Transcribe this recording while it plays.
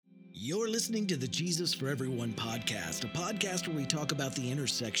You're listening to the Jesus for Everyone podcast, a podcast where we talk about the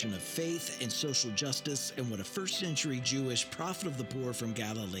intersection of faith and social justice and what a first century Jewish prophet of the poor from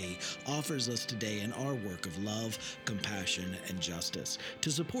Galilee offers us today in our work of love, compassion, and justice.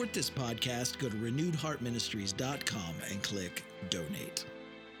 To support this podcast, go to renewedheartministries.com and click donate.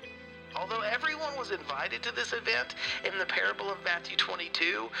 Although everyone was invited to this event in the parable of Matthew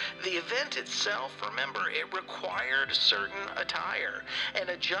 22, the event itself, remember, it required certain attire. And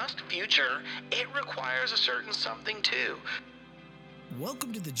a just future, it requires a certain something too.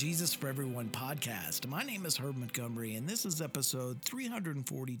 Welcome to the Jesus for Everyone podcast. My name is Herb Montgomery, and this is episode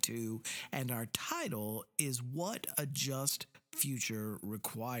 342, and our title is What a Just Future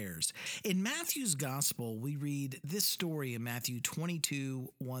Requires. In Matthew's Gospel, we read this story in Matthew 22,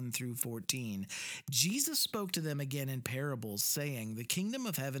 1 through 14. Jesus spoke to them again in parables, saying, "The kingdom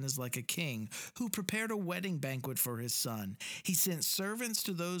of heaven is like a king who prepared a wedding banquet for his son. He sent servants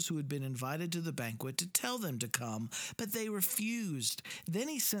to those who had been invited to the banquet to tell them to come, but they refused. Then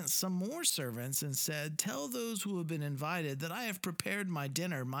he sent some more servants and said, 'Tell those who have been invited that I have prepared my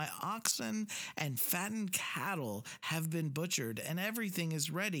dinner. My oxen and fattened cattle have been butchered, and everything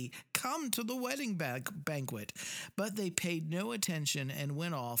is ready. Come to the wedding banquet.' But they paid no attention and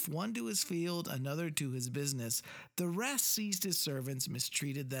went off, one to his field, another to his business. The rest seized his servants,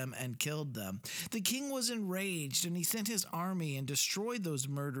 mistreated them, and killed them. The king was enraged, and he sent his army and destroyed those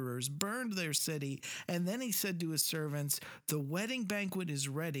murderers, burned their city. And then he said to his servants, 'The wedding banquet is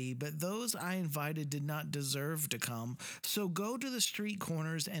ready, but those I invited did not deserve to come. So go to the street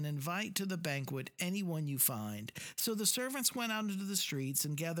corners and invite to the banquet anyone you find.' So the servants went out into the streets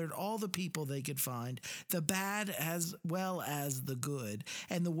and gathered all the people they could find, the bad as well as the good,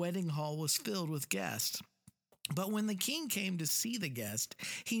 and the wedding hall was filled with guests. But when the king came to see the guest,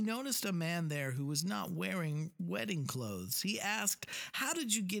 he noticed a man there who was not wearing wedding clothes. He asked, 'How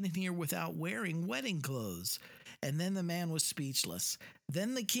did you get in here without wearing wedding clothes?' And then the man was speechless.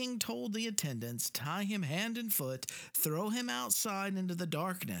 Then the king told the attendants, 'Tie him hand and foot, throw him outside into the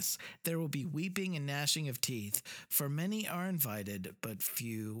darkness. There will be weeping and gnashing of teeth, for many are invited, but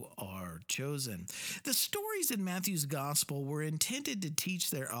few are chosen.'" The stories in Matthew's gospel were intended to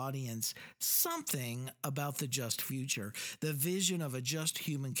teach their audience something about the just future, the vision of a just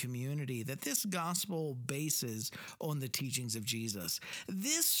human community that this gospel bases on the teachings of Jesus.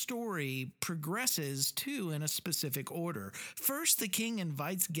 This story progresses, too, in a specific order. First, the king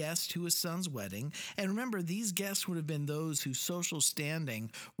invites guests to his son's wedding, and remember, these guests would have been those whose social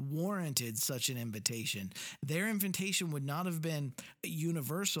standing warranted such an invitation. Their invitation would not have been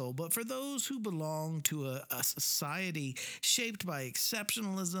universal, but for those who belong to a society shaped by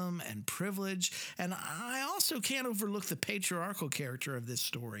exceptionalism and privilege. And I also can't overlook the patriarchal character of this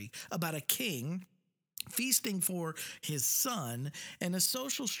story about a king feasting for his son and a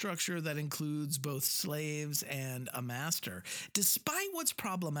social structure that includes both slaves and a master. Despite what's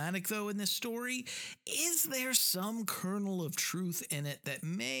problematic, though, in this story, is there some kernel of truth in it that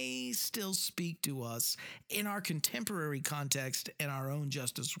may still speak to us in our contemporary context and our own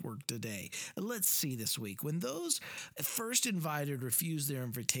justice work today? Let's see this week. When those first invited refuse their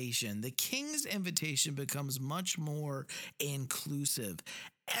invitation, the king's invitation becomes much more inclusive.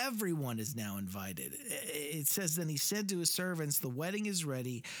 Everyone is now invited. It says, "Then he said to his servants, 'The wedding is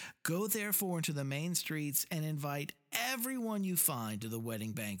ready. Go therefore into the main streets and invite everyone you find to the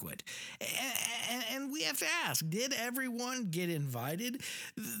wedding banquet.'" And we have to ask, did everyone get invited?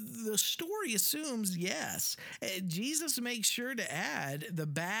 The story assumes yes. Jesus makes sure to add the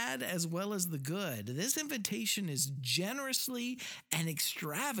bad as well as the good. This invitation is generously and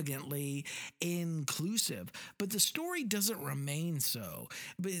extravagantly inclusive, but the story doesn't remain so.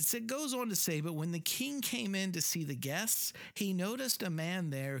 But it goes on to say, "But when the king came in to see the guests, he noticed a man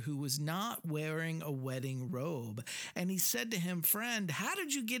there who was not wearing a wedding robe. And he said to him, 'Friend, how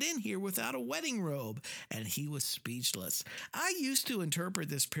did you get in here without a wedding robe?' And he was speechless." I used to interpret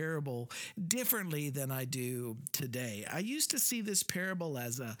this parable differently than I do today. I used to see this parable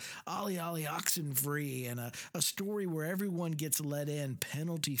as a ollie ollie oxen free and a story where everyone gets let in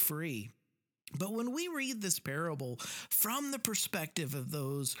penalty free. But when we read this parable from the perspective of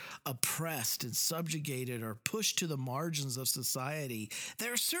those oppressed and subjugated or pushed to the margins of society,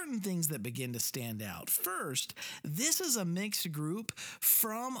 there are certain things that begin to stand out. First, this is a mixed group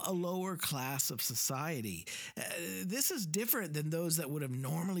from a lower class of society. This is different than those that would have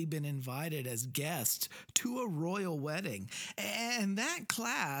normally been invited as guests to a royal wedding. And that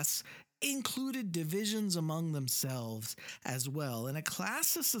class included divisions among themselves as well. In a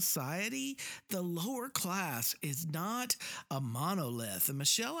classist society, the lower class is not a monolith. And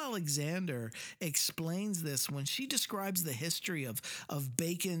Michelle Alexander explains this when she describes the history of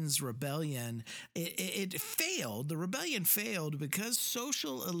Bacon's rebellion. It failed. The rebellion failed because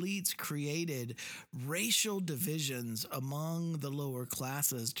social elites created racial divisions among the lower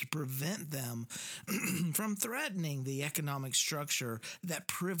classes to prevent them from threatening the economic structure that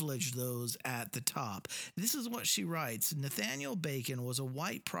privileged those at the top. This is what she writes. Nathaniel Bacon was a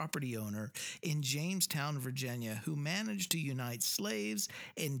white property owner in Jamestown, Virginia, who managed to unite slaves,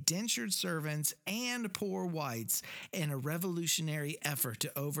 indentured servants, and poor whites in a revolutionary effort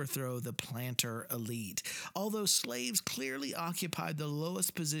to overthrow the planter elite. Although slaves clearly occupied the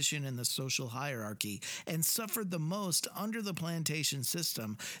lowest position in the social hierarchy and suffered the most under the plantation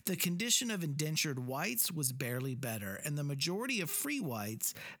system, the condition of indentured whites was barely better, and the majority of free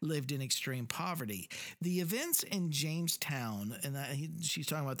whites lived in extreme poverty. The events in Jamestown, and she's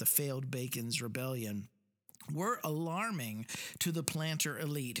talking about the failed Bacon's rebellion, were alarming to the planter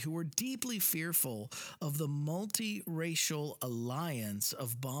elite, who were deeply fearful of the multiracial alliance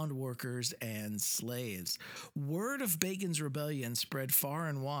of bond workers and slaves. Word of Bacon's rebellion spread far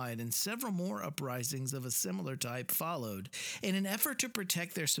and wide, and several more uprisings of a similar type followed. In an effort to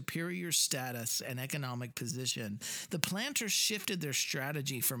protect their superior status and economic position, the planters shifted their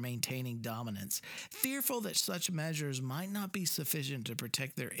strategy for maintaining dominance. Fearful that such measures might not be sufficient to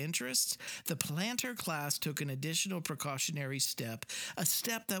protect their interests, the planter class took an additional precautionary step, a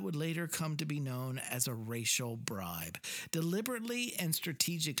step that would later come to be known as a racial bribe. Deliberately and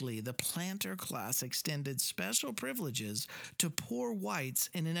strategically, the planter class extended special privileges to poor whites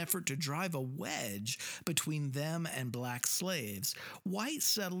in an effort to drive a wedge between them and black slaves. White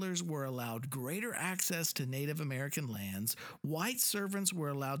settlers were allowed greater access to Native American lands, white servants were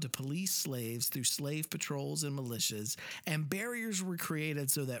allowed to police slaves through slave patrols and militias, and barriers were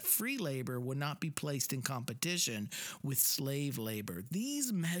created so that free labor would not be placed in competition with slave labor.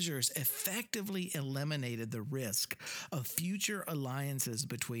 These measures effectively eliminated the risk of future alliances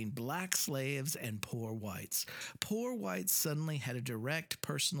between black slaves and poor whites. Poor whites suddenly had a direct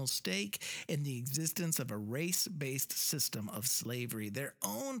personal stake in the existence of a race-based system of slavery. Their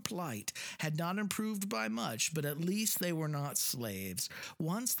own plight had not improved by much, but at least they were not slaves.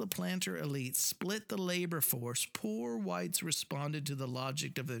 Once the planter elite split the labor force, poor whites responded to the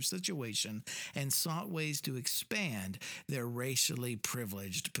logic of their situation and sought ways to expand their racially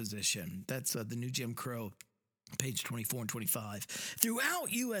privileged position. That's the new Jim Crow, page 24 and 25.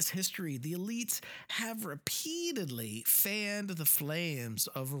 Throughout U.S. history, the elites have repeatedly fanned the flames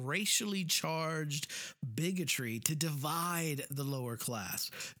of racially charged bigotry to divide the lower class.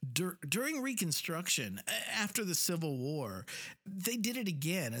 During Reconstruction, after the Civil War, they did it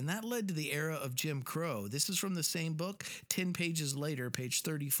again, and that led to the era of Jim Crow. This is from the same book, 10 pages later, page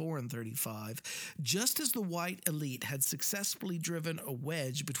 34 and 35. Just as the white elite had successfully driven a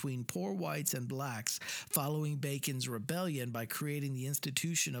wedge between poor whites and blacks following Bacon's rebellion by creating the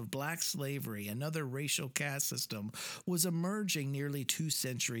institution of black slavery, another racial caste system was emerging nearly 2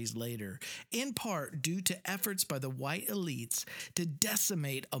 centuries later, in part due to efforts by the white elites to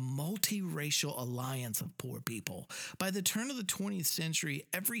decimate a multiracial alliance of poor people. By the turn of the 20th century,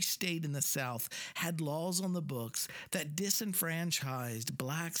 every state in the South had laws on the books that disenfranchised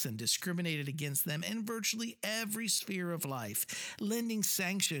blacks and discriminated against them in virtually every sphere of life, lending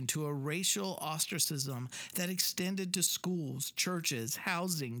sanction to a racial ostracism that extended to schools, churches,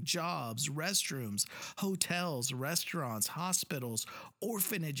 housing, jobs, restrooms, hotels, restaurants, hospitals,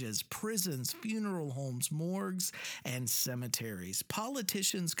 orphanages, prisons, funeral homes, morgues, and cemeteries.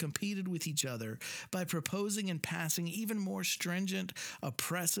 Politicians competed with each other by proposing and passing even more stringent,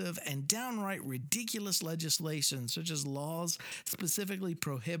 oppressive, and downright ridiculous legislation, such as laws specifically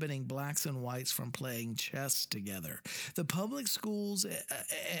prohibiting blacks and whites from playing chess together. The public symbols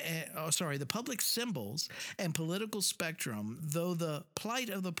and political spectrum, though the plight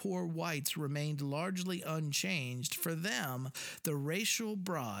of the poor whites remained largely unchanged, for them, the racial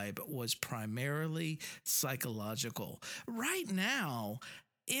bribe was primarily psychological. Right now,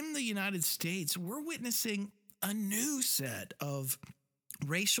 in the United States, we're witnessing a new set of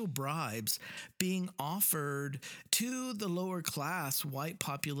racial bribes being offered to the lower class white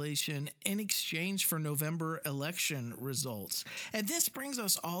population in exchange for November election results. And this brings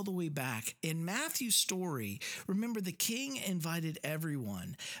us all the way back. In Matthew's story, remember, the king invited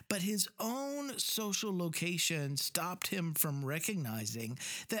everyone, but his own social location stopped him from recognizing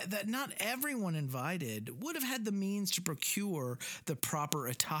that not everyone invited would have had the means to procure the proper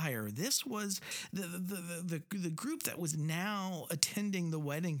attire. This was the group that was now attending the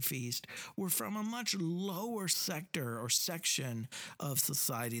wedding feast were from a much lower sector or section of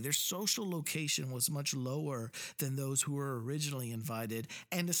society. Their social location was much lower than those who were originally invited,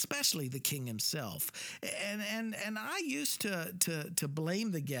 and especially the king himself. And I used to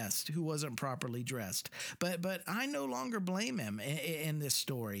blame the guest who wasn't properly dressed, but I no longer blame him in this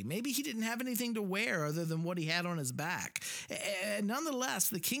story. Maybe he didn't have anything to wear other than what he had on his back. And nonetheless,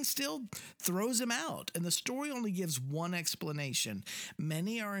 the king still throws him out, and the story only gives one explanation.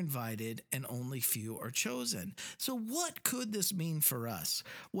 Many are invited and only few are chosen. So what could this mean for us?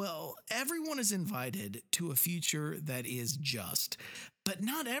 Well, everyone is invited to a future that is just, but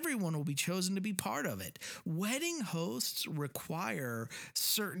not everyone will be chosen to be part of it. Wedding hosts require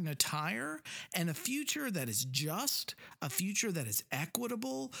certain attire and a future that is just, a future that is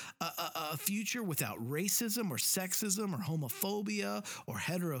equitable, a future without racism or sexism or homophobia or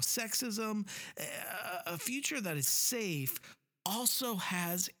heterosexism, a future that is safe also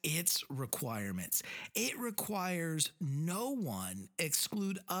has its requirements. It requires no one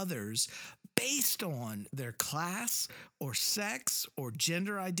exclude others based on their class or sex or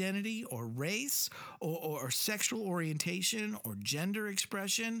gender identity or race or sexual orientation or gender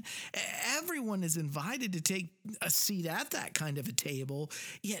expression. Everyone is invited to take a seat at that kind of a table,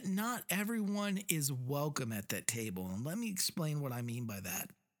 yet not everyone is welcome at that table. And let me explain what I mean by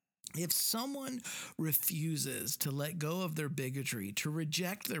that. If someone refuses to let go of their bigotry, to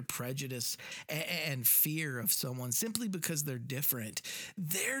reject their prejudice and fear of someone simply because they're different,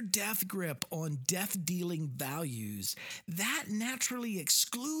 their death grip on death-dealing values, that naturally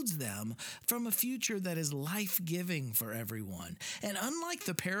excludes them from a future that is life-giving for everyone. And unlike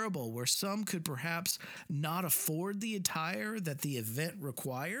the parable where some could perhaps not afford the attire that the event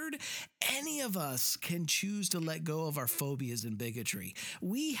required, any of us can choose to let go of our phobias and bigotry.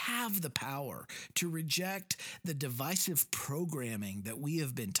 We have the power to reject the divisive programming that we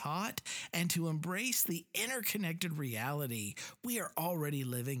have been taught and to embrace the interconnected reality we are already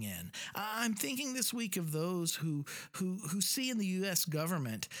living in. I'm thinking this week of those who see in the U.S.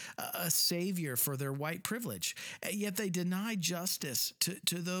 government a savior for their white privilege, yet they deny justice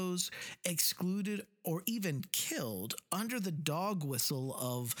to those excluded or even killed under the dog whistle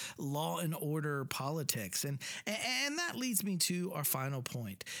of law and order politics. And that leads me to our final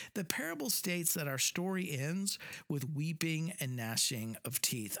point. The parable states that our story ends with weeping and gnashing of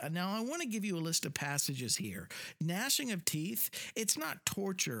teeth. Now, I want to give you a list of passages here. Gnashing of teeth, it's not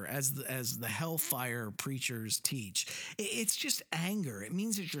torture as the hellfire preachers teach. It's just anger. It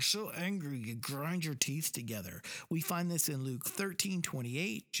means that you're so angry you grind your teeth together. We find this in Luke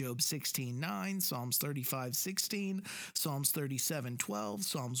 13:28, Job 16:9, Psalms 35:16, Psalms 37:12,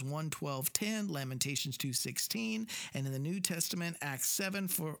 Psalms 112:10, Lamentations 2:16, and in the New Testament, Acts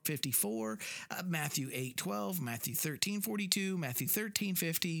 7:54, Matthew 8:12, Matthew 13:42, Matthew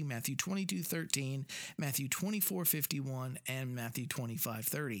 13:50, Matthew 22:13, Matthew 24:51, and Matthew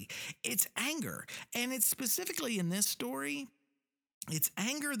 25:30. It's anger, and it's specifically in this story. It's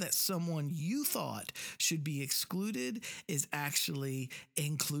anger that someone you thought should be excluded is actually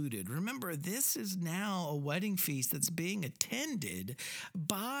included. Remember, this is now a wedding feast that's being attended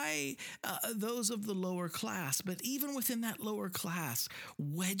by those of the lower class. But even within that lower class,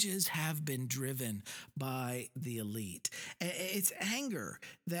 wedges have been driven by the elite. It's anger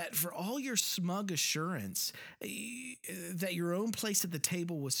that for all your smug assurance that your own place at the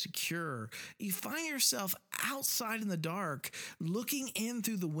table was secure, you find yourself outside in the dark looking in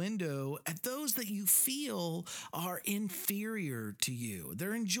through the window at those that you feel are inferior to you.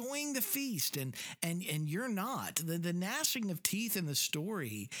 They're enjoying the feast and you're not. The gnashing of teeth in the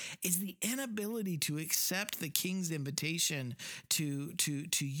story is the inability to accept the king's invitation to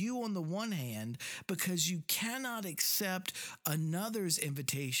you on the one hand because you cannot accept another's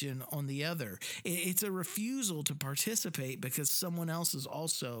invitation on the other. It's a refusal to participate because someone else is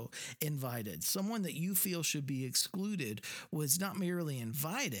also invited. Someone that you feel should be excluded was not merely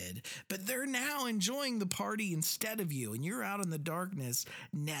invited, but they're now enjoying the party instead of you, and you're out in the darkness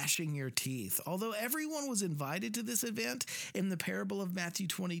gnashing your teeth. Although everyone was invited to this event in the parable of Matthew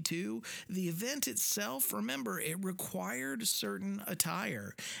 22, the event itself, remember, it required certain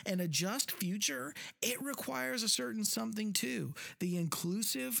attire. And a just future, it requires a certain something too. The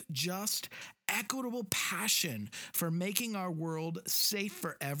inclusive, just, equitable passion for making our world safe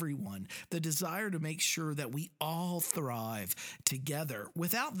for everyone, the desire to make sure that we all thrive together.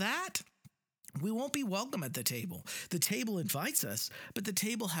 Without that, we won't be welcome at the table. The table invites us, but the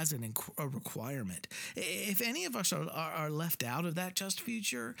table has a requirement. If any of us are left out of that just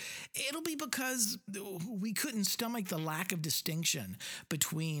future, it'll be because we couldn't stomach the lack of distinction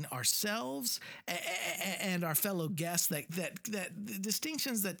between ourselves and our fellow guests, that the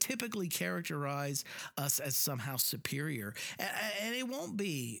distinctions that typically characterize us as somehow superior. And it won't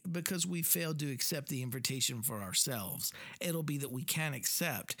be because we failed to accept the invitation for ourselves. It'll be that we can't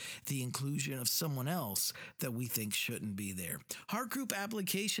accept the inclusion of someone else that we think shouldn't be there. Heart group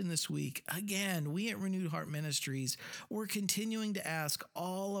application this week. Again, we at Renewed Heart Ministries, we're continuing to ask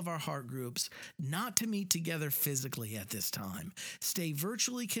all of our heart groups not to meet together physically at this time. Stay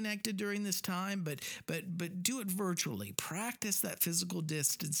virtually connected during this time, but do it virtually. Practice that physical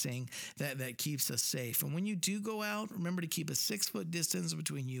distancing that keeps us safe. And when you do go out, remember to keep a 6-foot distance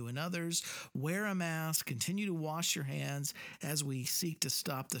between you and others. Wear a mask. Continue to wash your hands as we seek to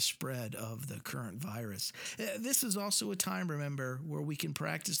stop the spread of the current virus. This is also a time, remember, where we can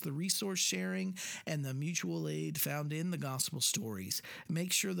practice the resource sharing and the mutual aid found in the gospel stories.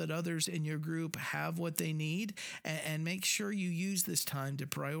 Make sure that others in your group have what they need, and make sure you use this time to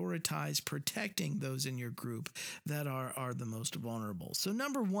prioritize protecting those in your group that are the most vulnerable. So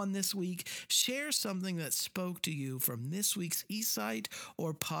number 1 this week, share something that spoke to you from this week's eSight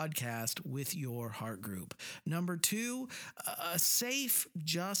or podcast with your heart group. Number 2, a safe,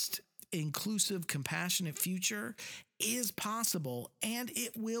 just, inclusive, compassionate future is possible, and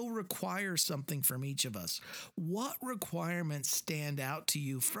it will require something from each of us. What requirements stand out to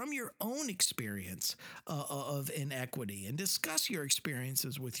you from your own experience of inequity? And discuss your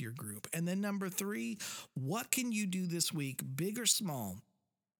experiences with your group. And then number 3, what can you do this week, big or small,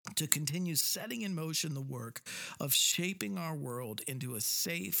 to continue setting in motion the work of shaping our world into a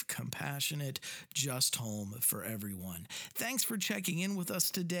safe, compassionate, just home for everyone? Thanks for checking in with us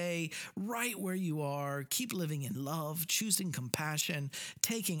today, right where you are. Keep living in love, choosing compassion,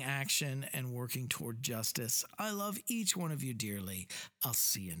 taking action, and working toward justice. I love each one of you dearly. I'll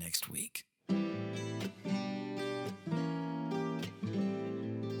see you next week.